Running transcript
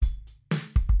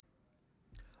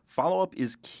Follow-up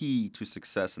is key to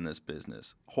success in this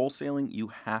business. Wholesaling, you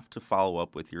have to follow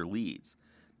up with your leads.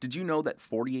 Did you know that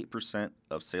 48%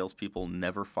 of salespeople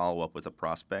never follow up with a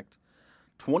prospect?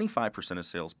 25% of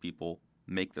salespeople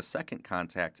make the second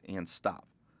contact and stop.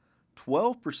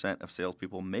 12% of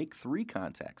salespeople make 3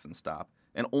 contacts and stop,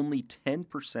 and only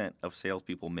 10% of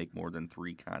salespeople make more than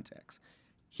 3 contacts.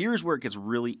 Here's where it gets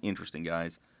really interesting,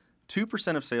 guys.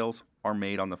 2% of sales are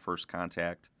made on the first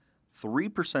contact.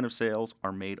 3% of sales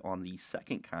are made on the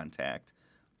second contact.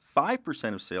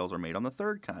 5% of sales are made on the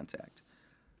third contact.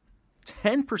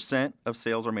 10% of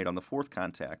sales are made on the fourth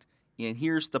contact. And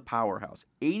here's the powerhouse.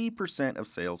 80% of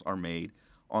sales are made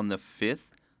on the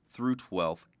 5th through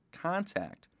 12th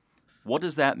contact. What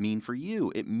does that mean for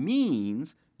you? It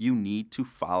means you need to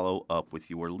follow up with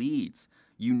your leads.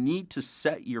 You need to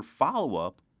set your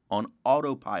follow-up on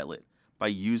autopilot by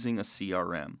using a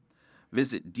CRM.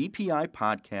 Visit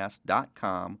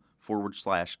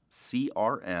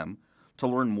dpipodcast.com/CRM to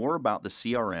learn more about the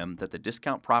CRM that the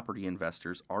discount property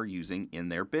investors are using in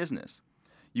their business.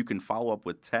 You can follow up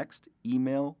with text,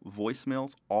 email,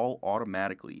 voicemails, all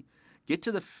automatically. Get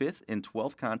to the 5th and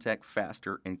 12th contact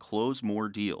faster and close more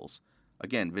deals.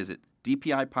 Again, visit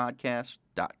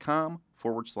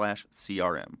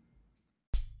dpipodcast.com/CRM.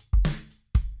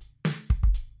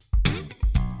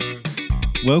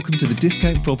 Welcome to the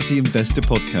Discount Property Investor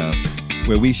Podcast,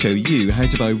 where we show you how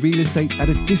to buy real estate at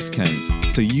a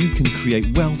discount so you can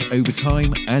create wealth over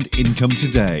time and income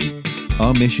today.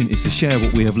 Our mission is to share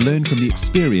what we have learned from the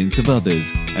experience of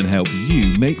others and help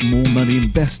you make more money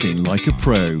investing like a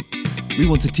pro. We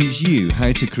want to teach you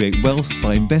how to create wealth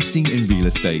by investing in real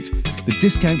estate, the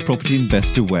Discount Property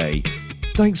Investor way.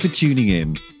 Thanks for tuning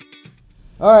in.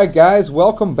 All right, guys,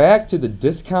 welcome back to the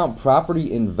Discount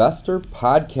Property Investor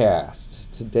Podcast.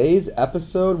 Today's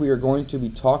episode, we are going to be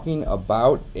talking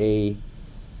about a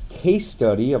case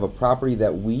study of a property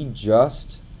that we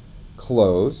just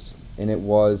closed, and it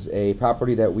was a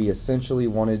property that we essentially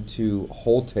wanted to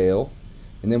wholetail,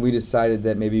 and then we decided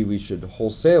that maybe we should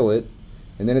wholesale it,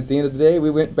 and then at the end of the day, we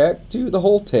went back to the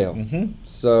wholetail.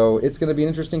 So it's going to be an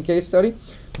interesting case study.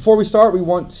 Before we start, we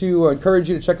want to encourage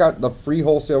you to check out the free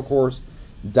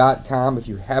wholesalecourse.com if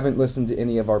you haven't listened to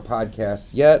any of our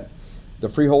podcasts yet. The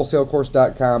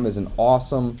freewholesalecourse.com is an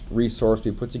awesome resource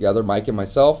we put together, Mike and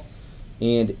myself,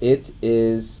 and it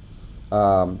is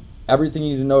everything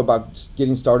you need to know about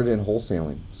getting started in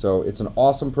wholesaling. So it's an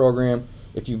awesome program.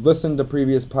 If you've listened to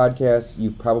previous podcasts,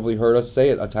 you've probably heard us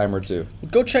say it a time or two.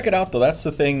 Go check it out, though. That's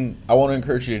the thing I want to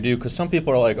encourage you to do, because some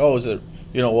people are like, oh, is it,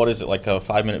 what is it, like a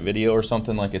 5-minute video or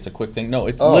something, like it's a quick thing? No,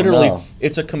 it's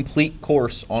it's a complete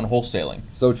course on wholesaling.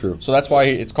 So true. So that's why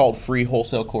it's called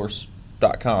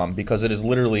freewholesalecourse.com, because it is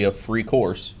literally a free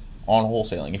course on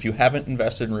wholesaling. If you haven't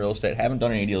invested in real estate, haven't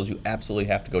done any deals, you absolutely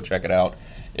have to go check it out.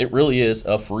 It really is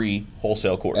a free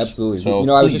wholesale course. Absolutely. So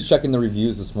I was just checking the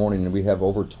reviews this morning, and we have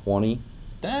over 20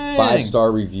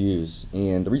 5-star reviews.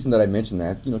 And the reason that I mentioned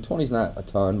that, 20 is not a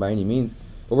ton by any means,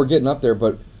 but we're getting up there.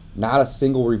 But not a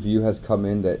single review has come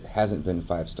in that hasn't been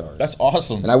 5 stars. That's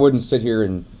awesome. And I wouldn't sit here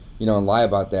and and lie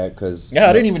about that, because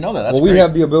I didn't even know that. That's great. We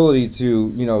have the ability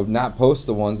to not post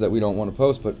the ones that we don't want to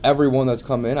post, but everyone that's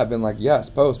come in, I've been like,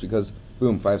 yes, post, because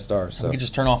boom, 5 stars. So we could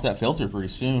just turn off that filter pretty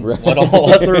soon. Right.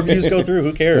 Let the reviews go through.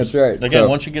 Who cares? That's right. Again,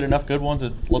 once you get enough good ones,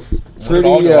 it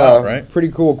all go out, right? Pretty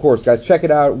cool course, guys. Check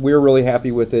it out. We're really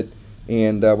happy with it,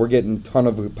 and we're getting a ton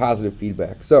of positive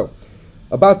feedback. So,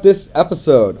 about this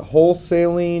episode,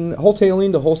 wholetailing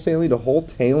to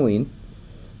wholetailing.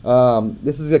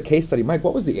 This is a case study. Mike,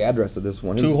 what was the address of this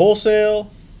one? To Wholesale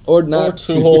or not?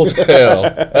 Or To Wholetail?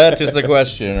 That is the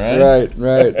question, right?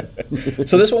 Right.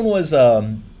 So this one was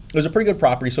it was a pretty good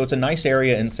property. So it's a nice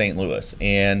area in St. Louis,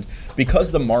 and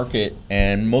because the market,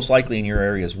 and most likely in your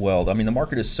area as well, I mean, the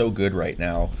market is so good right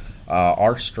now.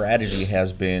 Our strategy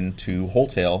has been to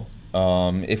wholetail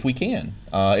if we can.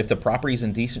 If the property's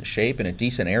in decent shape in a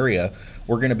decent area,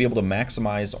 we're going to be able to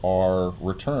maximize our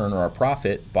return or our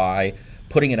profit by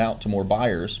putting it out to more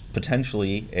buyers,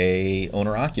 potentially a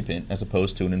owner-occupant as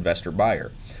opposed to an investor buyer.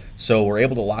 So we're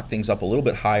able to lock things up a little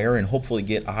bit higher and hopefully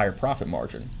get a higher profit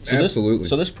margin. So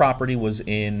Absolutely. This property was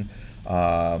in,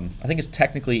 I think it's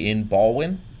technically in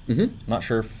Baldwin. I'm not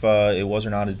sure if it was or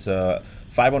not. It's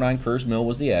 509 Kerrs Mill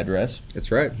was the address.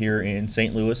 That's right. Here in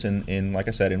St. Louis, in like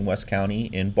I said, in West County,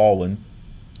 in Baldwin.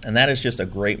 And that is just a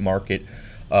great market.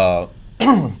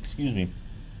 Excuse me.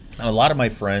 A lot of my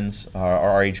friends,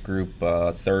 our age group,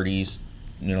 30s,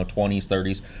 20s,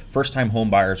 30s, first-time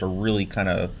home buyers are really kind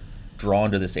of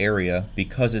drawn to this area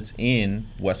because it's in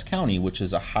West County, which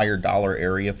is a higher dollar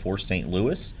area for St.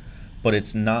 Louis. but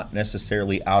it's not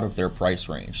necessarily out of their price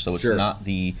range. So it's Sure. not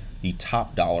the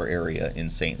top dollar area in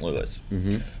St. Louis.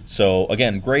 Mm-hmm. So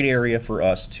again, great area for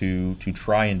us to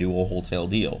try and do a wholesale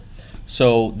deal.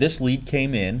 So this lead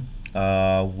came in.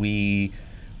 We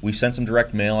sent some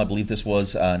direct mail. I believe this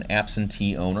was an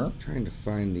absentee owner. Trying to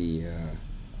find the.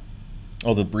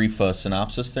 The brief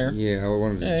synopsis there. Yeah, I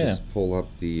wanted to just pull up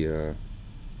the.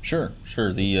 Sure.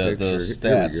 The picture.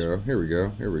 stats.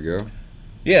 Here we go.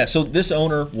 Yeah. So this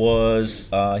owner was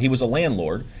he was a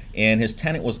landlord, and his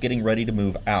tenant was getting ready to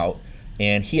move out,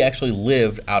 and he actually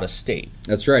lived out of state.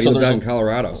 That's right. So He lived there's out in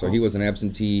Colorado, so he was an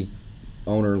absentee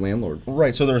owner landlord.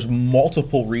 Right. So there's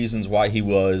multiple reasons why he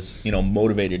was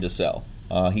motivated to sell.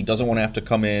 He doesn't want to have to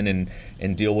come in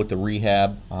and deal with the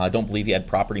rehab. I don't believe he had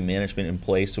property management in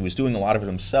place, so he's doing a lot of it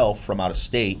himself from out of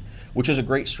state, which is a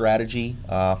great strategy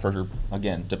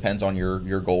again, depends on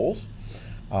your goals.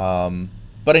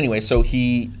 But anyway, so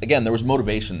there was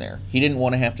motivation there. He didn't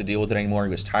want to have to deal with it anymore.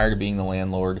 He was tired of being the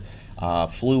landlord,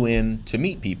 flew in to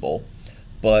meet people.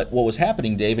 But what was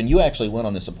happening, Dave, and you actually went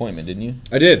on this appointment, didn't you?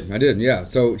 I did, yeah.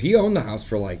 So he owned the house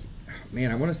for I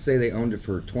want to say they owned it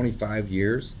for 25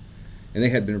 years. And they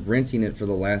had been renting it for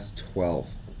the last 12.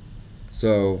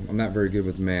 So I'm not very good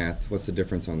with math. What's the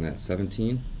difference on that?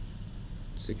 17?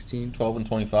 16? 12 and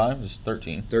 25 is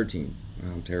 13. 13.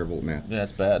 I'm terrible at math. Yeah,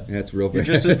 that's bad. Yeah, that's real bad.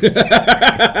 You're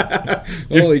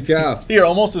Holy cow. You're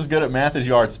almost as good at math as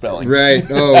you are at spelling. Right.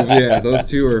 Oh, yeah. Those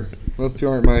two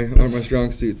aren't my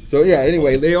strong suits. So, yeah,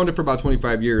 anyway, they owned it for about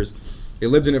 25 years. They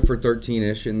lived in it for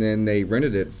 13-ish, and then they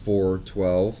rented it for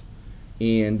 12.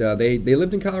 And they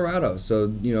lived in Colorado, so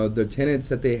the tenants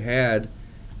that they had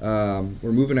were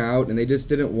moving out, and they just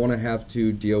didn't want to have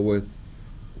to deal with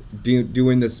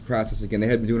doing this process again. They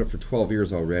had been doing it for 12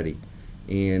 years already,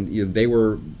 and they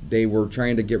were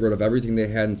trying to get rid of everything they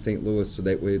had in St. Louis, so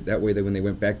that way when they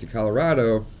went back to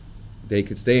Colorado, they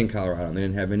could stay in Colorado, and they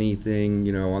didn't have anything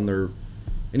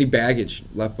any baggage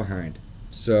left behind.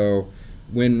 So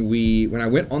when I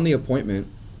went on the appointment,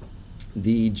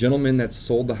 the gentleman that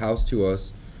sold the house to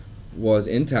us was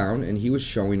in town, and he was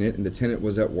showing it, and the tenant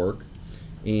was at work.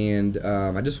 And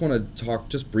I just want to talk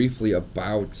just briefly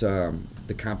about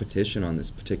the competition on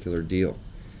this particular deal.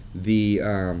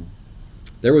 There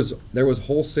was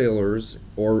wholesalers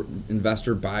or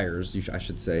investor buyers, I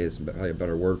should say is probably a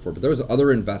better word for it, but there was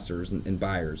other investors and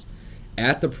buyers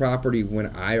at the property when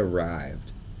I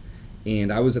arrived.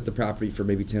 And I was at the property for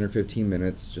maybe 10 or 15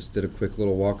 minutes, just did a quick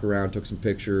little walk around, took some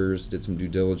pictures, did some due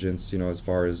diligence, as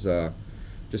far as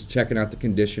just checking out the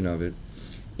condition of it.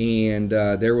 And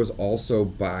there was also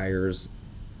buyers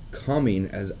coming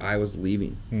as I was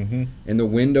leaving. Mm-hmm. And the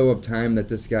window of time that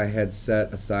this guy had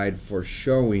set aside for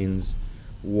showings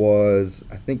was,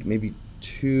 I think, maybe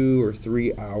 2 or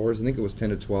 3 hours. I think it was 10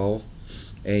 to 12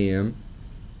 a.m.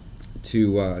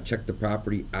 to check the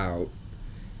property out.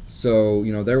 So,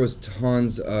 there was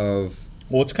tons of...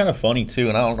 Well, it's kind of funny, too,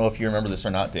 and I don't know if you remember this or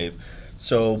not, Dave.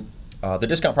 So, the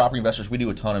Discount Property Investors, we do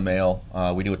a ton of mail.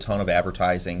 We do a ton of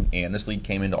advertising, and this lead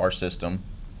came into our system,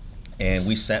 and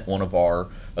we sent one of our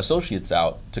associates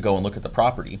out to go and look at the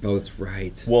property. Oh, that's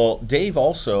right. Well, Dave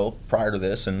also, prior to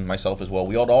this, and myself as well,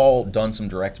 we had all done some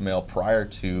direct mail prior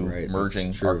to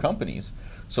merging our companies.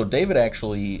 So David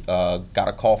actually got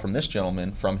a call from this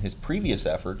gentleman from his previous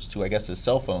efforts to, I guess, his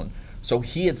cell phone. So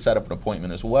he had set up an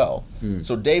appointment as well.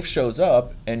 So Dave shows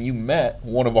up, and you met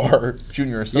one of our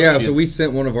junior associates. Yeah, so we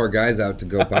sent one of our guys out to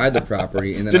go buy the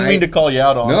property. And then Didn't mean to call you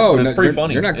out on it, but it's pretty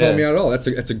funny. You're not calling me out at all.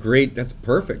 That's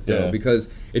perfect, though, because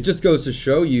it just goes to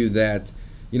show you that,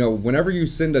 whenever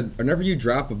you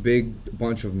drop a big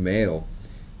bunch of mail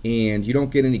and you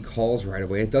don't get any calls right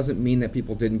away, it doesn't mean that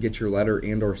people didn't get your letter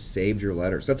and or saved your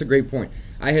letter. So that's a great point.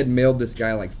 I had mailed this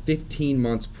guy like 15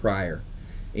 months prior,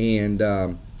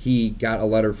 and he got a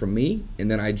letter from me, and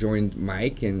then I joined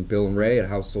Mike and Bill and Ray at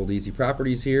House Sold Easy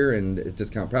Properties here and at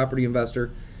Discount Property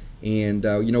Investor, and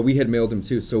we had mailed him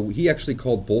too. So he actually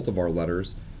called both of our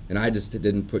letters, and I just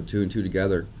didn't put two and two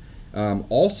together.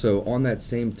 Also, on that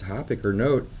same topic or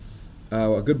note,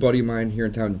 a good buddy of mine here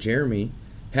in town, Jeremy,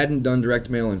 hadn't done direct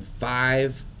mail in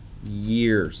 5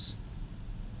 years.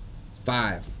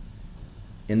 5.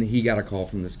 And he got a call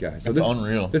from this guy. So That's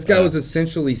unreal. This guy was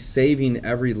essentially saving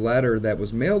every letter that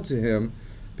was mailed to him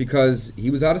because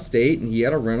he was out of state and he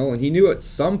had a rental, and he knew at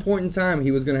some point in time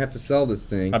he was going to have to sell this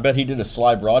thing. I bet he did a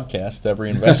sly broadcast every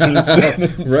investment.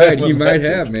 Right, he might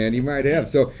have, man. He might have.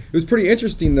 So it was pretty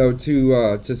interesting, though,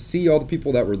 to see all the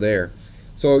people that were there.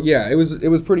 So yeah, it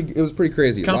was pretty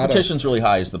crazy. Competition's really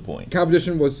high is the point.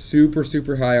 Competition was super,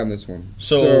 super high on this one.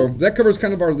 So that covers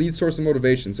kind of our lead source of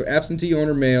motivation. So absentee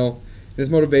owner mail, His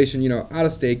motivation, out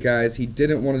of state guys, he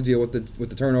didn't want to deal with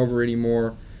the turnover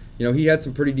anymore. He had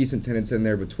some pretty decent tenants in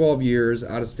there, but 12 years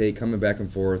out of state, coming back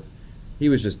and forth, he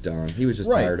was just done. He was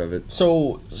just tired of it.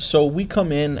 So we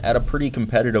come in at a pretty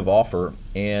competitive offer,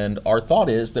 and our thought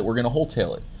is that we're going to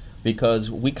wholetail it, because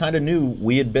we kind of knew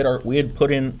we had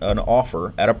put in an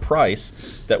offer at a price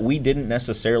that we didn't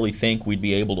necessarily think we'd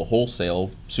be able to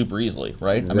wholesale super easily,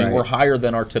 right? I mean, we're higher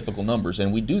than our typical numbers,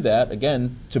 and we do that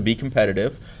again to be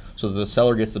competitive, so the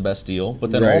seller gets the best deal,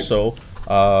 but then also,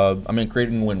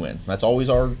 creating a win-win. That's always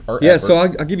our yeah, effort. so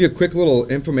I'll give you a quick little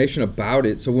information about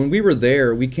it. So when we were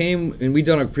there, we came, and we'd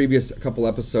done a previous couple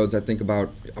episodes, I think,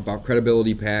 about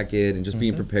credibility packet and just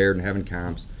being prepared and having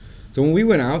comps. So when we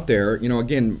went out there,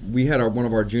 again, we had one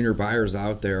of our junior buyers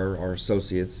out there, our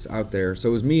associates out there. So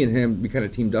it was me and him. We kind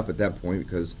of teamed up at that point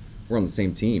because we're on the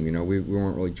same team. We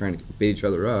weren't really trying to beat each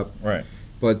other up. Right.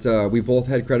 But we both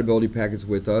had credibility packets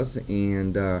with us,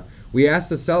 and we asked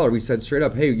the seller, we said straight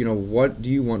up, hey, what do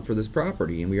you want for this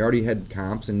property? And we already had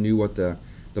comps and knew what the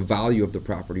value of the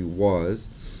property was.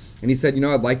 And he said,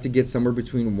 I'd like to get somewhere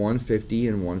between $150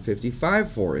 and $155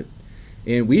 for it.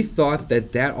 And we thought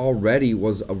that already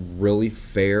was a really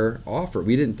fair offer.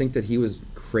 We didn't think that he was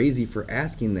crazy for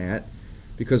asking that,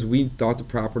 because we thought the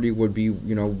property would be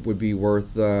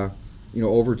worth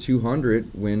over 200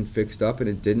 when fixed up, and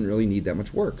it didn't really need that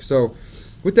much work. So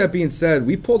with that being said,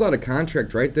 we pulled out a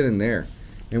contract right then and there,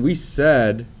 and we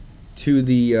said to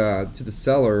the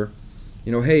seller,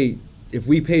 hey, if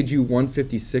we paid you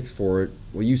 $156 for it,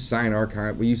 will you sign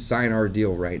our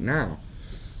deal right now?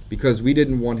 Because we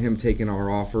didn't want him taking our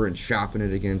offer and shopping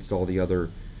it against all the other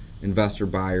investor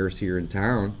buyers here in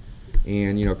town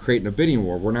and creating a bidding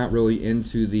war. We're not really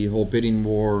into the whole bidding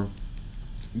war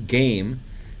game,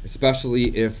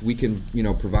 especially if we can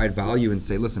provide value and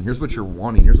say, listen, here's what you're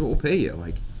wanting, here's what we'll pay you,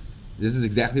 like this is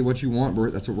exactly what you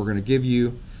want, that's what we're going to give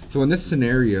you. So in this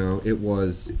scenario, it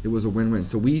was a win-win.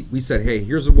 So we said, hey,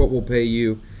 here's what we'll pay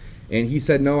you. And he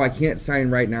said, no, I can't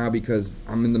sign right now because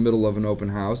I'm in the middle of an open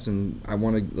house and I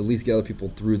want to at least get other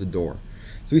people through the door.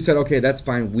 So we said, okay, that's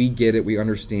fine, we get it, we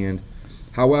understand.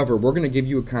 However, we're going to give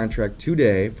you a contract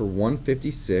today for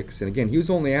 $156, and again, he was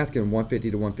only asking $150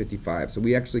 to $155, so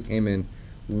we actually came in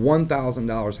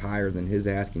 $1,000 higher than his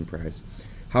asking price.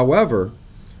 However,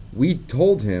 we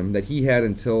told him that he had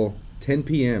until 10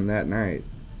 p.m. that night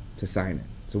to sign it.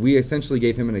 So we essentially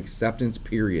gave him an acceptance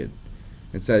period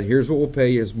and said, here's what we'll pay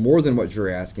you, is more than what you're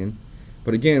asking.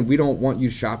 But again, we don't want you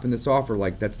shopping this offer.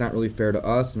 Like, that's not really fair to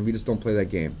us, and we just don't play that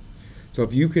game. So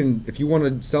if you want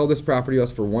to sell this property to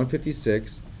us for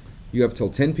 $156, you have till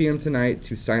 10 p.m. tonight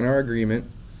to sign our agreement,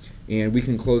 and we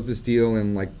can close this deal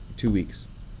in like 2 weeks.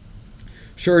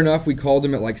 Sure enough, we called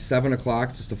him at like 7 o'clock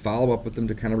just to follow up with him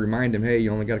to kind of remind him, hey,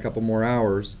 you only got a couple more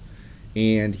hours.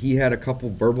 And he had a couple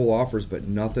verbal offers, but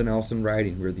nothing else in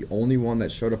writing. We were the only one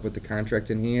that showed up with the contract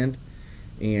in hand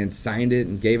and signed it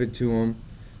and gave it to him.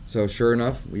 So sure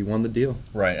enough, we won the deal.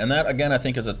 Right, and that, again, I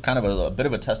think is a kind of a bit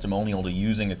of a testimonial to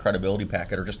using a credibility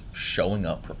packet or just showing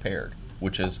up prepared,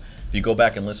 which is, if you go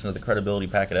back and listen to the credibility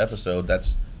packet episode,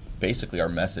 that's basically our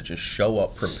message, is show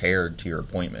up prepared to your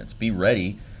appointments. Be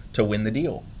ready to win the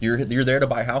deal. You're there to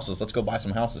buy houses. Let's go buy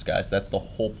some houses, guys. That's the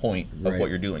whole point of what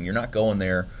you're doing. You're not going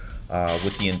there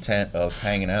with the intent of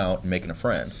hanging out and making a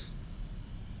friend.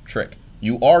 Trick.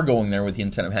 You are going there with the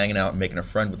intent of hanging out and making a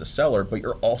friend with the seller, but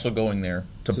you're also going there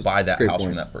to buy that house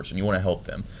from that person. You want to help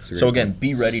them. So again,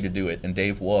 be ready to do it. And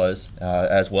Dave was,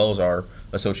 as well as our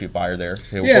associate buyer there.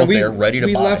 They were both there, ready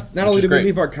to buy. Not only did we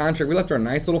leave our contract, we left our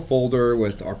nice little folder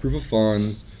with our proof of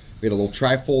funds. We had a little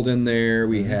trifold in there.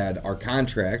 We had our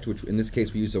contract, which in this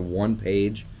case we used a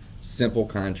one-page, simple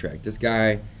contract. This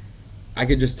guy, I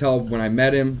could just tell when I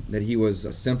met him that he was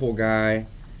a simple guy,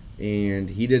 and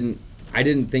I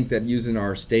didn't think that using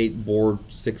our state board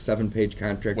 6-7 page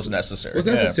contract was necessary.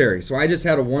 Yeah. So I just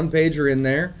had a one pager in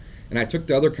there, and I took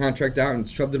the other contract out and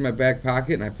shoved it in my back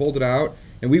pocket, and I pulled it out,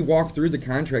 and we walked through the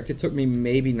contract. It took me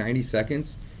maybe 90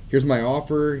 seconds. Here's my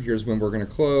offer. Here's when we're going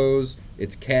to close.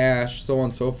 It's cash, so on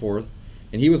and so forth.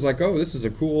 And he was like, oh, this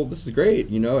is great,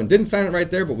 and didn't sign it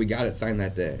right there, but we got it signed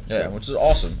that day. Yeah, which is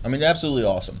awesome. I mean, absolutely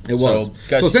awesome. It was.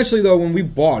 So essentially, though, when we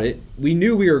bought it, we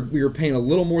knew we were paying a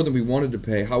little more than we wanted to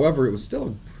pay. However, it was still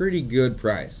a pretty good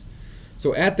price.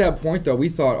 So at that point, though, we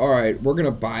thought, all right, we're going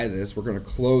to buy this, we're going to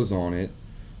close on it,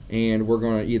 and we're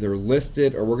going to either list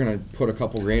it or we're going to put a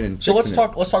couple grand in. So let's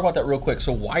talk about that real quick.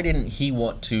 So why didn't he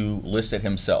want to list it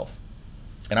himself?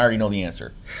 And I already know the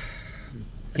answer.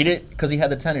 He did, because he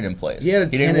had the tenant in place. He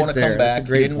didn't want to come back.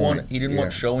 He didn't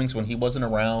want showings when he wasn't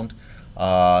around.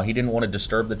 He didn't want to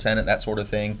disturb the tenant, that sort of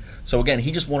thing. So again,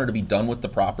 he just wanted to be done with the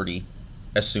property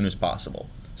as soon as possible.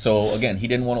 So again, he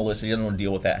didn't want to list it. He didn't want to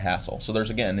deal with that hassle. So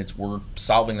we're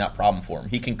solving that problem for him.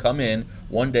 He can come in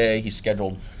one day. He's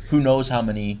scheduled who knows how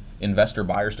many investor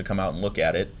buyers to come out and look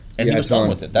at it, and he was done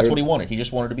with it. That's what he wanted. He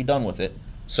just wanted to be done with it.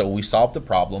 So we solved the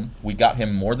problem. We got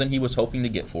him more than he was hoping to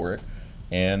get for it,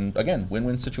 and again,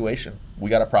 win-win situation.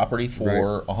 We got a property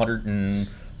for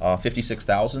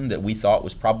 $156,000 that we thought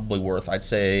was probably worth, I'd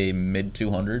say, mid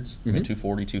 200s, mid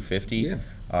 240, 250. Yeah.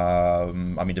 I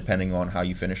mean, depending on how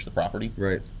you finish the property.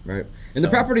 Right. And the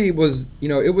property was,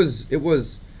 it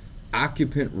was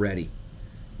occupant ready.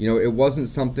 It wasn't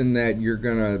something that you're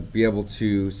gonna be able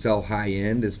to sell high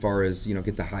end as far as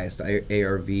get the highest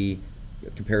ARV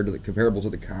comparable to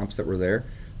the comps that were there,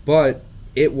 but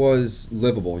it was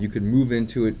livable. You could move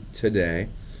into it today.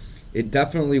 It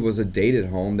definitely was a dated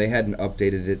home. They hadn't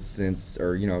updated it since,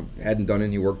 or hadn't done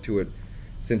any work to it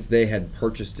since they had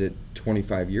purchased it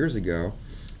 25 years ago.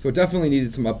 So it definitely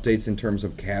needed some updates in terms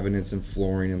of cabinets and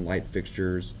flooring and light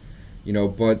fixtures,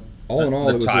 but all in all,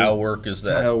 the it was tile work is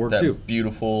that too.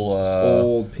 Beautiful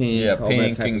old pink, all pink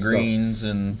that type and of greens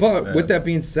stuff. But with that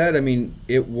being said, I mean,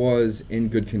 it was in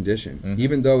good condition,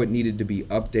 even though it needed to be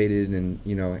updated and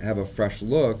have a fresh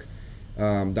look.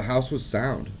 The house was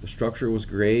sound. The structure was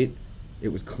great. It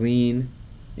was clean,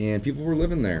 and people were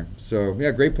living there. So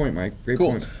yeah, great point, Mike. Great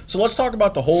point. So let's talk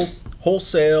about the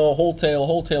wholesale,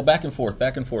 back and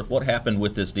forth. What happened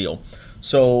with this deal?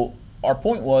 So our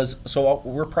point was,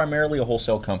 we're primarily a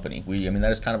wholesale company.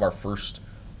 That is kind of our first,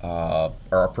 or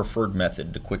our preferred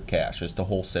method to quick cash is to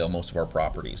wholesale most of our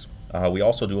properties. We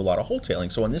also do a lot of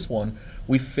wholetailing. So in this one,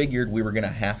 we figured we were going to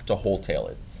have to wholetail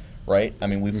it, right?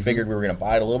 We figured we were going to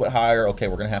buy it a little bit higher. Okay,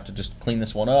 we're going to have to just clean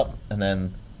this one up and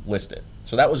then list it.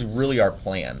 So that was really our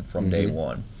plan from day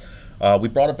one. We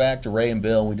brought it back to Ray and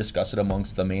Bill. We discussed it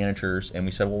amongst the managers, and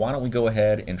we said, well, why don't we go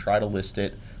ahead and try to list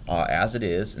it as it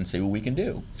is and see what we can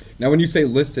do. Now, when you say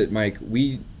list it, Mike,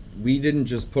 we didn't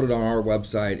just put it on our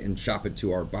website and shop it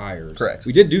to our buyers. Correct.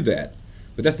 We did do that,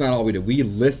 but that's not all we did. We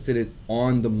listed it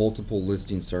on the multiple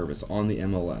listing service, on the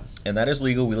MLS. And that is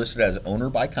legal. We listed it as owner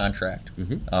by contract.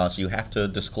 So you have to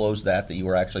disclose that you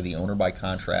are actually the owner by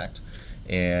contract.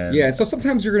 And yeah, so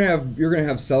sometimes you're gonna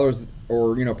have sellers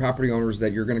or property owners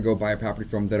that you're gonna go buy a property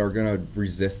from that are gonna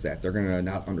resist that. They're gonna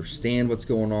not understand what's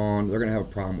going on. They're gonna have a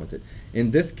problem with it.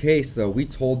 In this case, though, we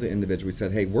told the individual, we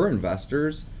said, hey, we're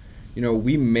investors.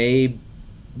 We may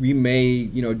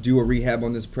do a rehab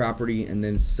on this property and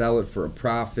then sell it for a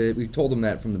profit. We told him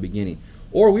that from the beginning,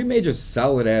 or we may just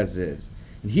sell it as is.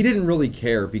 And he didn't really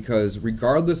care because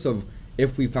regardless of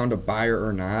if we found a buyer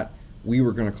or not, we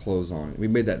were going to close on it. We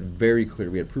made that very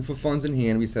clear. We had proof of funds in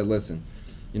hand. We said, listen,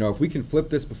 if we can flip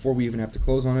this before we even have to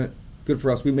close on it, good for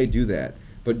us. We may do that.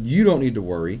 But you don't need to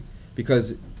worry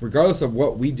because regardless of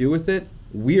what we do with it,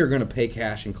 we are going to pay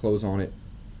cash and close on it,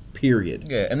 period.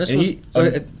 Yeah, and this was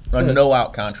a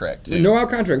no-out contract, too.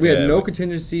 No-out contract. We had no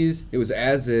contingencies. It was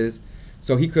as is.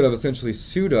 So he could have essentially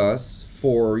sued us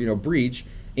for, breach.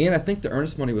 And I think the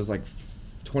earnest money was like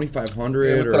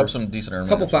 $2,500 we put up some decent earnings.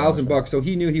 A couple $1,000, so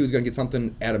he knew he was going to get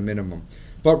something at a minimum.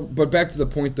 But back to the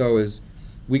point, though, is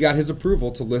we got his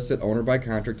approval to list it owner by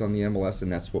contract on the MLS, and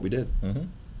that's what we did.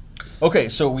 Okay,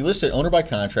 so we listed owner by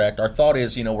contract. Our thought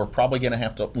is, we're probably going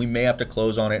to we may have to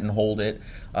close on it and hold it.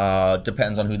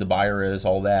 Depends on who the buyer is,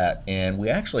 all that. And we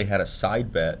actually had a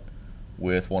side bet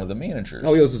with one of the managers.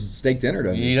 Oh, he owes us a steak dinner,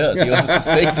 doesn't he? He does. He owes us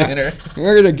a steak dinner.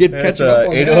 We're going to catch up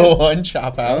on 801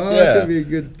 Chop House. Oh, that's going to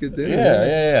be a good dinner.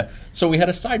 Yeah. So we had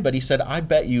a side bet. He said, I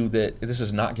bet you that this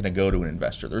is not going to go to an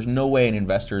investor. There's no way an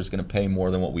investor is going to pay more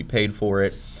than what we paid for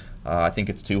it. I think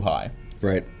it's too high.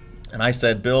 Right. And I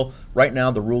said, Bill, right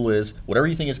now the rule is whatever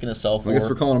you think it's going to sell for. I guess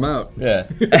we're calling him out. Yeah.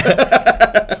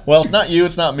 Well, it's not you,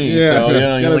 it's not me. Yeah, so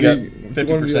you only got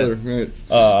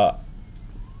 50%. Right.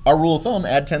 Our rule of thumb,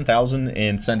 add 10,000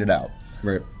 and send it out.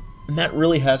 Right. And that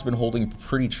really has been holding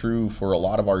pretty true for a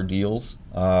lot of our deals,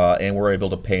 and we're able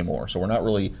to pay more. So we're not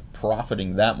really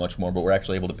profiting that much more, but we're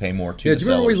actually able to pay more to the sellers. Do you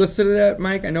remember what we listed it at,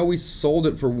 Mike? I know we sold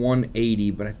it for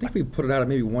 $180, but I think we put it out at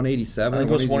maybe $187. I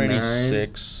think it was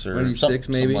 $186 or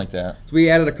something like that. So we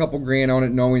added a couple grand on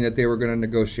it, knowing that they were going to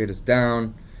negotiate us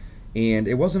down, and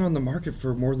it wasn't on the market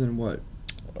for more than what?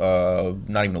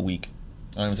 Not even a week.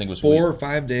 I don't even think it was 4 or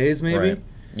 5 days, maybe. Right.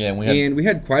 Yeah, and we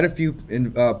had quite a few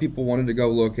people wanted to go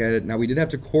look at it. Now we did have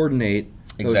to coordinate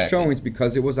those showings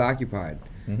because it was occupied.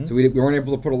 So we weren't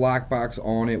able to put a lockbox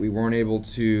on it. We weren't able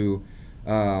to,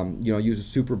 use a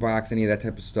super box, any of that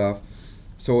type of stuff.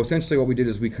 So essentially, what we did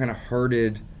is we kind of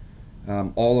herded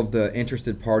all of the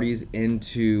interested parties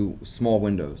into small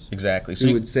windows. Exactly. So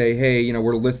we would say, hey,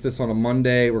 we're to list this on a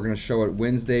Monday. We're going to show it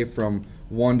Wednesday from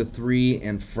 1 to 3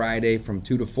 and Friday from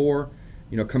 2 to 4.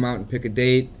 come out and pick a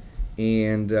date.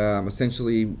 And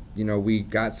essentially, we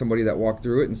got somebody that walked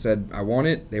through it and said, I want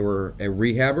it. They were a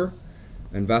rehabber,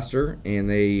 investor, and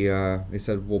they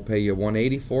said, we'll pay you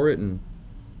 $180 for it. And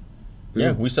boom.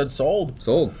 Yeah, we said sold.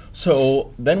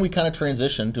 So then we kind of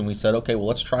transitioned and we said, okay, well,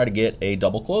 let's try to get a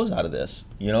double close out of this.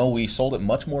 We sold it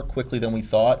much more quickly than we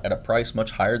thought, at a price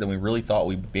much higher than we really thought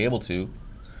we'd be able to.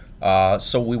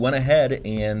 So we went ahead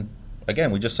and,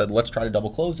 again, we just said, let's try to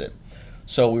double close it.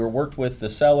 So we worked with the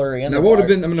seller and now, the what would have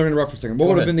buyer. been? I'm going to interrupt for a second. What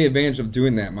would have been the advantage of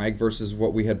doing that, Mike, versus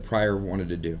what we had prior wanted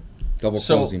to do, double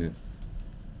closing it?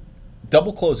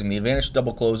 Double closing. The advantage of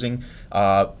double closing.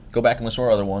 Go back and listen to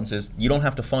our other ones. Is you don't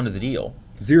have to fund the deal.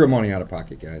 Zero money out of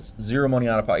pocket, guys. Zero money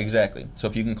out of pocket. Exactly. So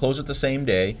if you can close it the same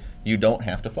day, you don't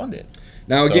have to fund it.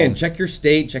 Now, again, check your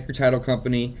state, check your title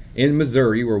company. In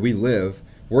Missouri, where we live,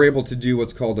 we're able to do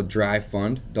what's called a drive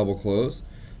fund, double close.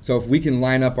 So if we can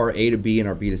line up our A to B and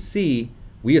our B to C,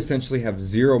 we essentially have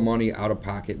zero money out of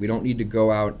pocket. We don't need to go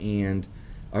out and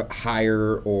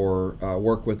hire or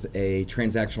work with a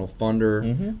transactional funder.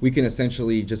 Mm-hmm. We can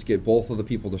essentially just get both of the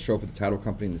people to show up at the title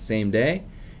company in the same day,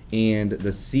 and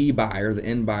the C buyer, the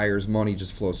end buyer's money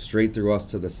just flows straight through us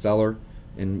to the seller,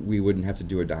 and we wouldn't have to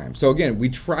do a dime. So again, we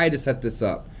tried to set this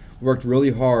up. We worked really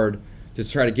hard to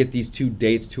try to get these two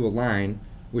dates to align,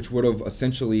 which would have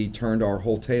essentially turned our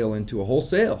Wholetaill into a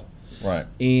wholesale. Right.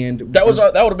 And that would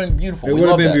have been beautiful. It We would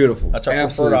have love been that. beautiful. That's our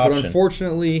Absolutely. preferred But option.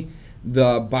 unfortunately,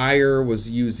 the buyer was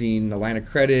using a line of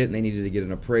credit, and they needed to get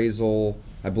an appraisal,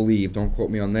 I believe. Don't quote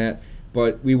me on that.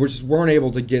 But we weren't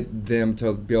able to get them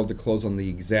to be able to close on the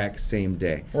exact same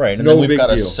day. Right, and No then we've big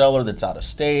got a deal. seller that's out of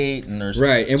state, and there's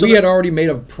Right, and so we had already made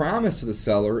a promise to the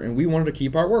seller, and we wanted to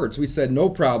keep our word. So we said, no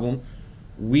problem.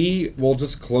 We will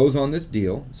just close on this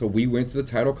deal. So we went to the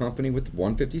title company with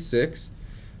 156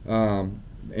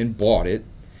 and bought it.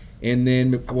 And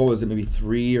then, what was it, maybe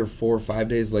 3 or 4 or 5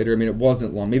 days later? I mean, it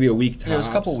wasn't long, maybe a week tops. Yeah, it was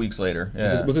a couple weeks later.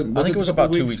 Yeah. Was it I think it was a couple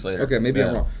about 2 weeks later. Okay, maybe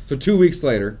I'm Yeah. wrong. So 2 weeks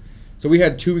later. So we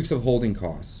had 2 weeks of holding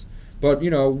costs. But,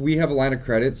 we have a line of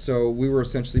credit, so we were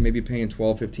essentially maybe paying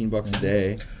 $12, $15 a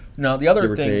day. Now, the Give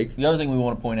other or thing take. we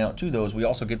want to point out too, though, is we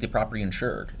also get the property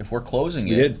insured. If we're closing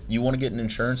We it, did. you want to get an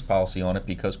insurance policy on it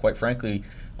because, quite frankly,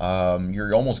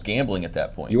 you're almost gambling at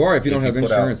that point. You are if you don't have put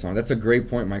insurance on. That's a great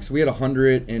point, Mike. So we had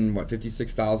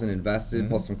 $156,000 invested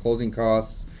plus some closing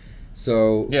costs.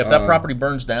 So Yeah, if that property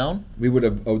burns down, we would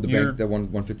have owed the you're- bank that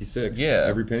 156. Yeah.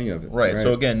 every penny of it. right.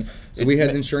 So again, So we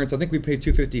had insurance. I think we paid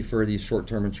 $250 for these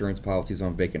short-term insurance policies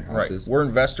on vacant right. houses. We're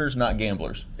investors, not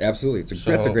gamblers. Absolutely, that's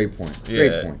a So, great point. Yeah,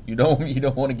 Great point. You don't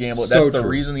want to gamble. So That's the true.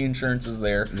 reason the insurance is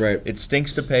there. Right. It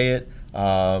stinks to pay it,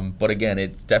 but again,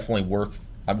 it's definitely worth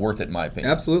it in my opinion.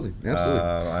 Absolutely. I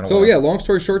don't So wanna- yeah, long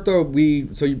story short though,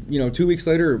 2 weeks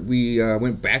later we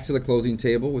went back to the closing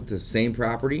table with the same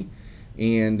property,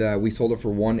 and we sold it for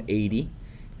 $180.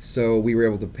 So we were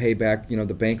able to pay back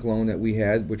the bank loan that we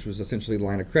had, which was essentially the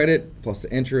line of credit plus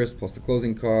the interest plus the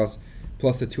closing costs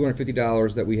plus the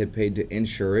 $250 that we had paid to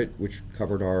insure it, which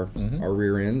covered our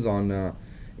rear ends on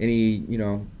any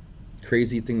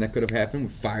crazy thing that could have happened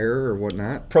with fire or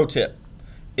whatnot. Pro tip: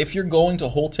 if you're going to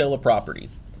wholetail a property,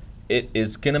 it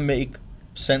is going to make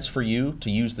sense for you to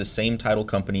use the same title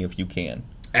company if you can.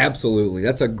 Absolutely,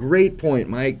 that's a great point,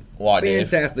 Mike. Why, Dave?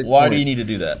 Fantastic. Why point. do you need to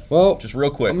do that? Well, just real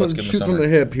quick, I'm let's gonna give them a shoot from the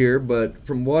summary. hip here, but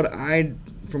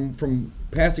from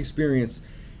past experience,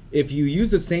 if you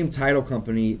use the same title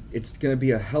company, it's going to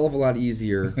be a hell of a lot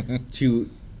easier to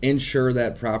insure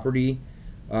that property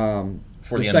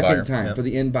For the the end second buyer, time yeah. for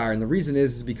the end buyer. And the reason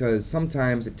is because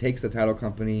sometimes it takes the title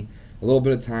company a little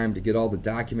bit of time to get all the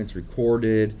documents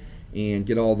recorded and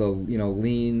get all the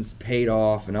liens paid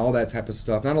off and all that type of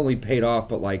stuff. Not only paid off,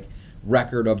 but like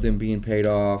record of them being paid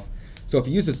off. So if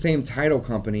you use the same title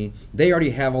company, they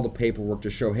already have all the paperwork to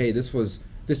show, hey, this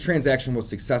transaction was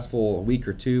successful a week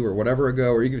or two or whatever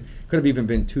ago, or could have even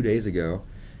been 2 days ago.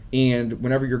 And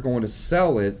whenever you're going to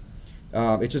sell it,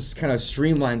 it just kind of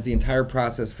streamlines the entire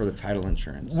process for the title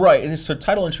insurance. Right, and so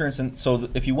title insurance, and so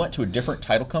if you went to a different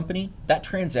title company, that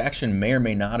transaction may or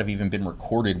may not have even been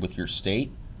recorded with your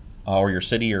state or your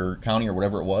city or county or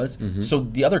whatever it was. Mm-hmm. So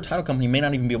the other title company may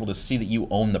not even be able to see that you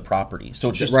own the property. So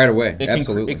it's just Right away, it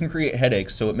absolutely. it can create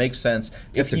headaches. So it makes sense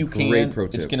That's if a you great can. pro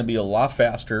tip. It's going to be a lot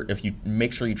faster if you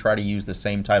make sure you try to use the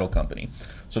same title company.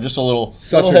 So just a little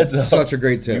heads up. Such a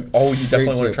great tip. You Great definitely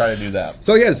want to tip. try to do that.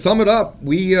 So yeah, to sum it up,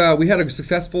 we had a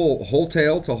successful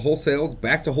wholetail to wholesale,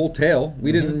 back to wholetail.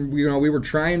 We didn't, we were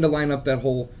trying to line up that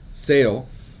whole sale,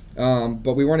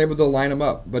 but we weren't able to line them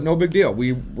up. But no big deal.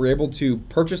 We were able to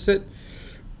purchase it.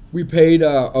 We paid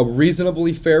a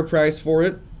reasonably fair price for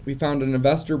it. We found an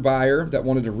investor buyer that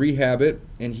wanted to rehab it,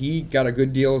 and he got a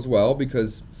good deal as well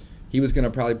because He was going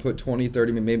to probably put 20,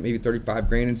 30, maybe 35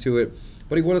 grand into it,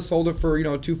 but he would have sold it for, you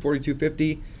know, 240,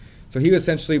 250. So he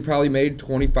essentially probably made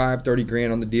 25, 30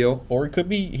 grand on the deal. Or he could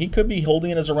be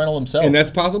holding it as a rental himself. And that's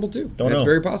possible too. Don't know. That's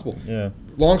very possible. Yeah.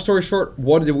 Long story short,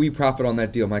 what did we profit on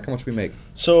that deal, Mike? How much did we make?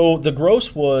 So the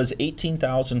gross was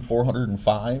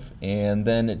 $18,405, and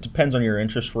then it depends on your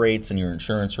interest rates and your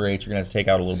insurance rates. You're gonna have to take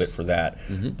out a little bit for that,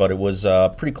 but it was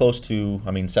pretty close to,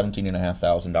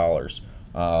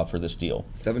 $17,500 for this deal.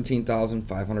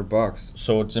 $17,500.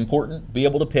 So it's important, be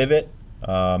able to pivot,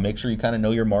 make sure you kind of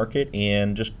know your market,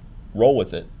 and just roll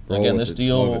with it. Again, this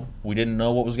deal, we didn't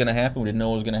know what was going to happen. We didn't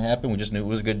know what was going to happen. We just knew it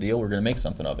was a good deal. We're going to make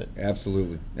something of it.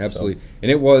 Absolutely. And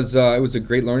it was a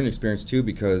great learning experience too,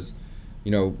 because,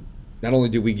 you know, not only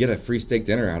did we get a free steak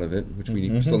dinner out of it, which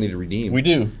we still need to redeem. We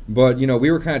do. But, you know, we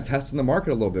were kind of testing the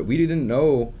market a little bit. We didn't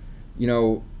know, you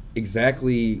know,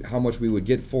 exactly how much we would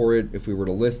get for it if we were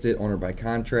to list it owner by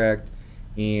contract.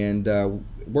 And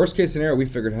worst case scenario, we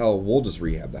figured, hell, we'll just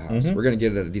rehab the house. We're going to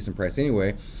get it at a decent price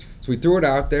anyway. So we threw it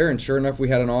out there, and sure enough, we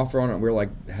had an offer on it. We were like,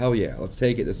 hell yeah, let's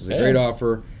take it. This is a great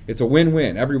offer. It's a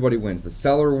win-win. Everybody wins. The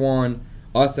seller won.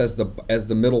 Us as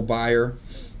the middle buyer,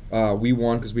 we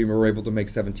won because we were able to make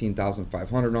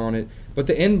 $17,500 on it. But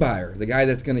the end buyer, the guy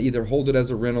that's going to either hold it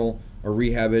as a rental or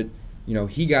rehab it, you know,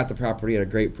 he got the property at a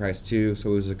great price too.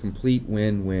 So it was a complete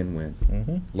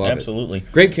win-win-win. Love Absolutely.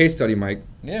 it. Great case study, Mike.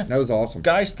 Yeah. That was awesome.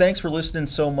 Guys, thanks for listening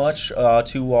so much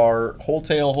to our To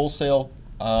Wholesale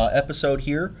episode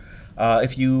here.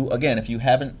 If you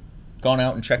haven't gone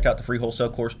out and checked out the free wholesale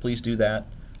course, please do that.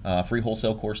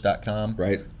 freewholesalecourse.com.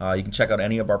 Right. You can check out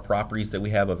any of our properties that we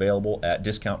have available at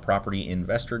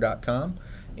discountpropertyinvestor.com.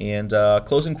 And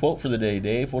closing quote for the day,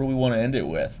 Dave. What do we want to end it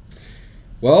with?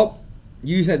 Well,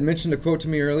 you had mentioned a quote to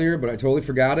me earlier, but I totally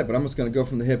forgot it. But I'm just going to go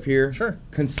from the hip here. Sure.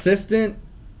 Consistent,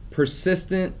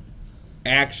 persistent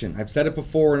action. I've said it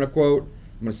before in a quote.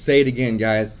 I'm going to say it again,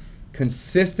 guys.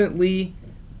 Consistently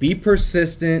be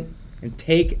persistent and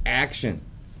take action.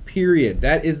 Period.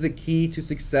 That is the key to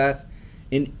success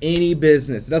in any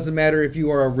business. It doesn't matter if you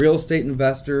are a real estate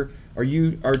investor or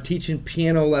you are teaching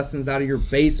piano lessons out of your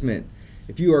basement.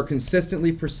 If you are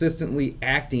consistently, persistently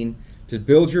acting to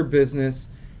build your business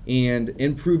and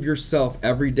improve yourself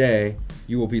every day,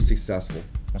 you will be successful.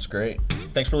 That's great.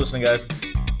 Thanks for listening, guys.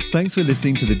 Thanks for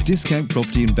listening to the Discount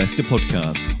Property Investor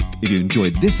Podcast. If you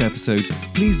enjoyed this episode,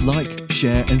 please like,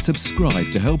 share, and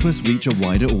subscribe to help us reach a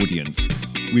wider audience.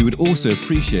 We would also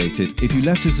appreciate it if you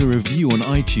left us a review on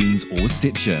iTunes or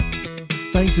Stitcher.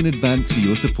 Thanks in advance for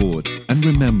your support. And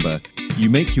remember, you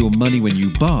make your money when you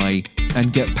buy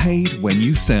and get paid when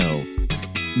you sell.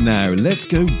 Now let's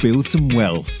go build some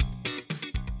wealth.